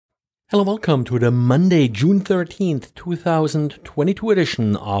Hello, welcome to the Monday, June 13th, 2022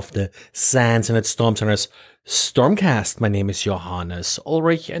 edition of the SANS and its Storm Center's Stormcast. My name is Johannes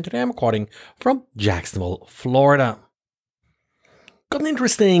Ulrich and today I'm recording from Jacksonville, Florida. Got an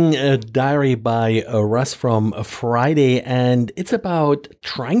interesting diary by Russ from Friday, and it's about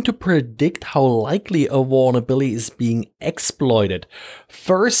trying to predict how likely a vulnerability is being exploited.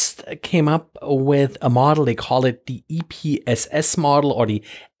 First came up with a model, they call it the EPSS model or the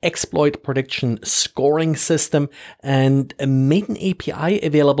Exploit Prediction Scoring System, and made an API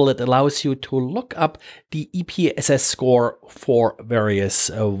available that allows you to look up the EPSS score for various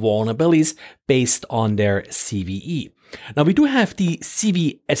vulnerabilities based on their CVE. Now we do have the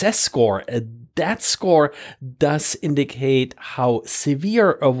CVSS score. That score does indicate how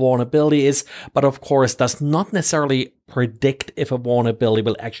severe a vulnerability is, but of course does not necessarily predict if a vulnerability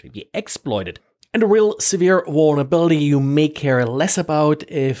will actually be exploited. And a real severe vulnerability you may care less about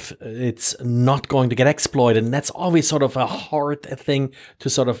if it's not going to get exploited. And that's always sort of a hard thing to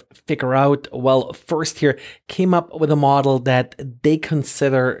sort of figure out. Well, first here came up with a model that they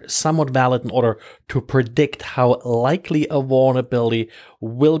consider somewhat valid in order to predict how likely a vulnerability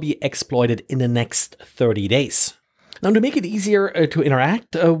will be exploited in the next 30 days. Now, to make it easier to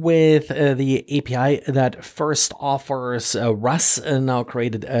interact with the API that first offers, Russ now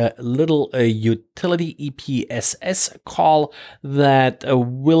created a little utility EPSScall that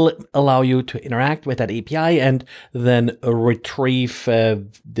will allow you to interact with that API and then retrieve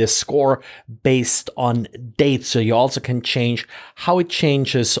the score based on date. So you also can change how it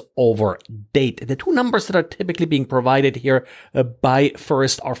changes over date. The two numbers that are typically being provided here by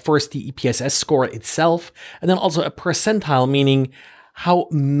first are first the EPSS score itself, and then also a percentile, meaning how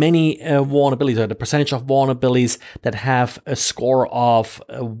many vulnerabilities or the percentage of vulnerabilities that have a score of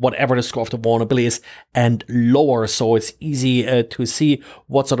whatever the score of the vulnerability is and lower. So it's easy to see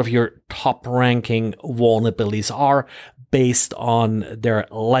what sort of your top ranking vulnerabilities are based on their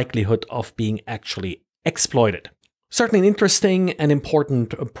likelihood of being actually exploited. Certainly an interesting and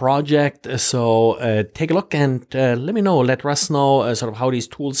important project, so take a look and let me know, let Russ know sort of how these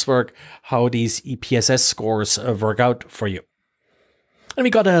tools work, how these EPSS scores work out for you. And we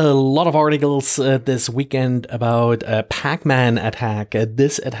got a lot of articles this weekend about PACMan Attack.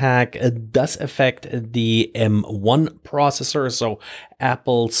 This attack does affect the M1 processor, so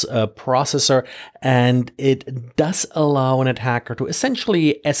Apple's processor, and it does allow an attacker to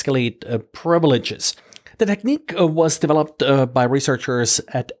essentially escalate privileges. The technique was developed by researchers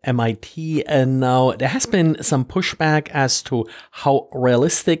at MIT, and now there has been some pushback as to how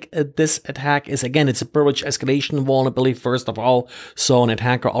realistic this attack is. Again, it's a privilege escalation vulnerability, first of all, so an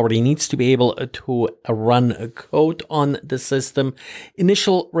attacker already needs to be able to run code on the system.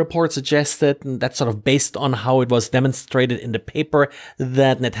 Initial reports suggested, and that's sort of based on how it was demonstrated in the paper,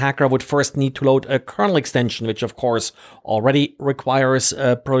 that an attacker would first need to load a kernel extension, which of course already requires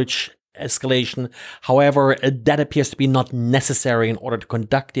privilege escalation. However, that appears to be not necessary in order to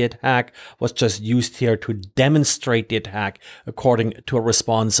conduct the attack, was just used here to demonstrate the attack according to a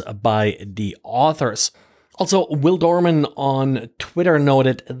response by the authors. Also, Will Dorman on Twitter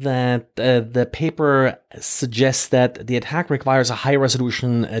noted that the paper suggests that the attack requires a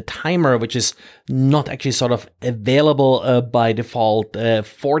high-resolution timer, which is not actually sort of available by default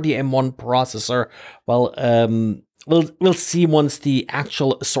for the M1 processor. Well, We'll see once the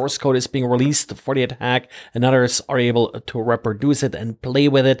actual source code is being released for the attack and others are able to reproduce it and play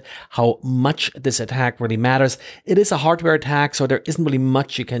with it, how much this attack really matters. It is a hardware attack, so there isn't really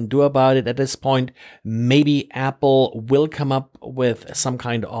much you can do about it at this point. Maybe Apple will come up with some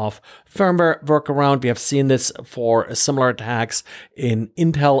kind of firmware workaround. We have seen this for similar attacks in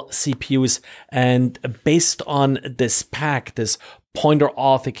Intel CPUs, and based on this pack, this pointer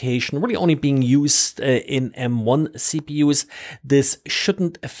authentication really only being used in M1 CPUs. This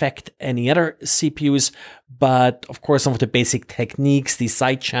shouldn't affect any other CPUs, but of course some of the basic techniques, the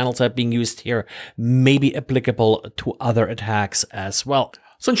side channels that are being used here, may be applicable to other attacks as well.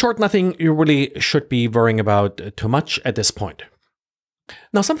 So in short, nothing you really should be worrying about too much at this point.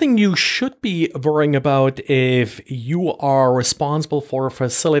 Now, something you should be worrying about if you are responsible for a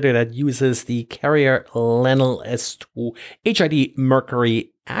facility that uses the carrier LenelS2 HID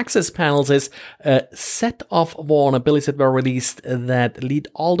Mercury access panels is a set of vulnerabilities that were released that lead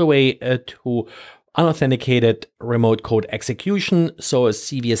all the way to unauthenticated remote code execution, so a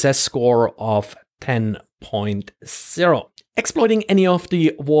CVSS score of 10.0. Exploiting any of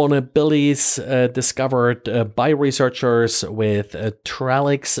the vulnerabilities discovered by researchers with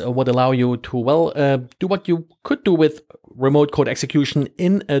Trellix would allow you to, well, do what you could do with remote code execution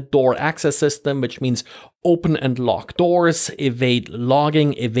in a door access system, which means open and lock doors, evade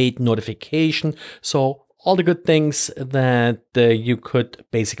logging, evade notification. So all the good things that you could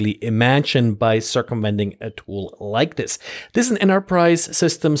basically imagine by circumventing a tool like this. This is an enterprise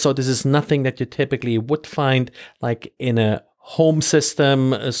system, so this is nothing that you typically would find like in a home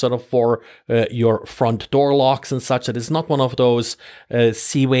system, sort of for your front door locks and such. It is not one of those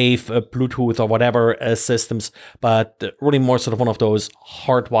C-Wave, Bluetooth or whatever systems, but really more sort of one of those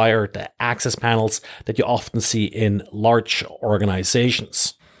hardwired access panels that you often see in large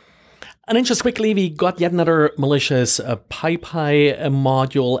organizations. And then just quickly, we got yet another malicious PyPi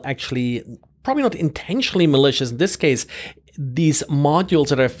module, actually probably not intentionally malicious in this case. These modules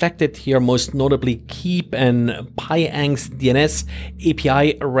that are affected here most notably keep and PyAngst DNS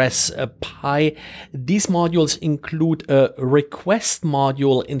API res Pi. These modules include a request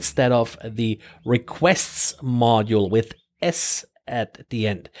module instead of the requests module with S at the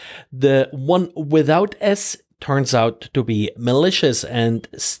end. The one without S turns out to be malicious and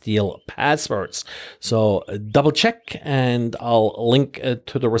steal passwords. So double check, and I'll link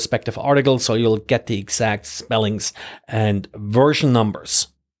to the respective article so you'll get the exact spellings and version numbers.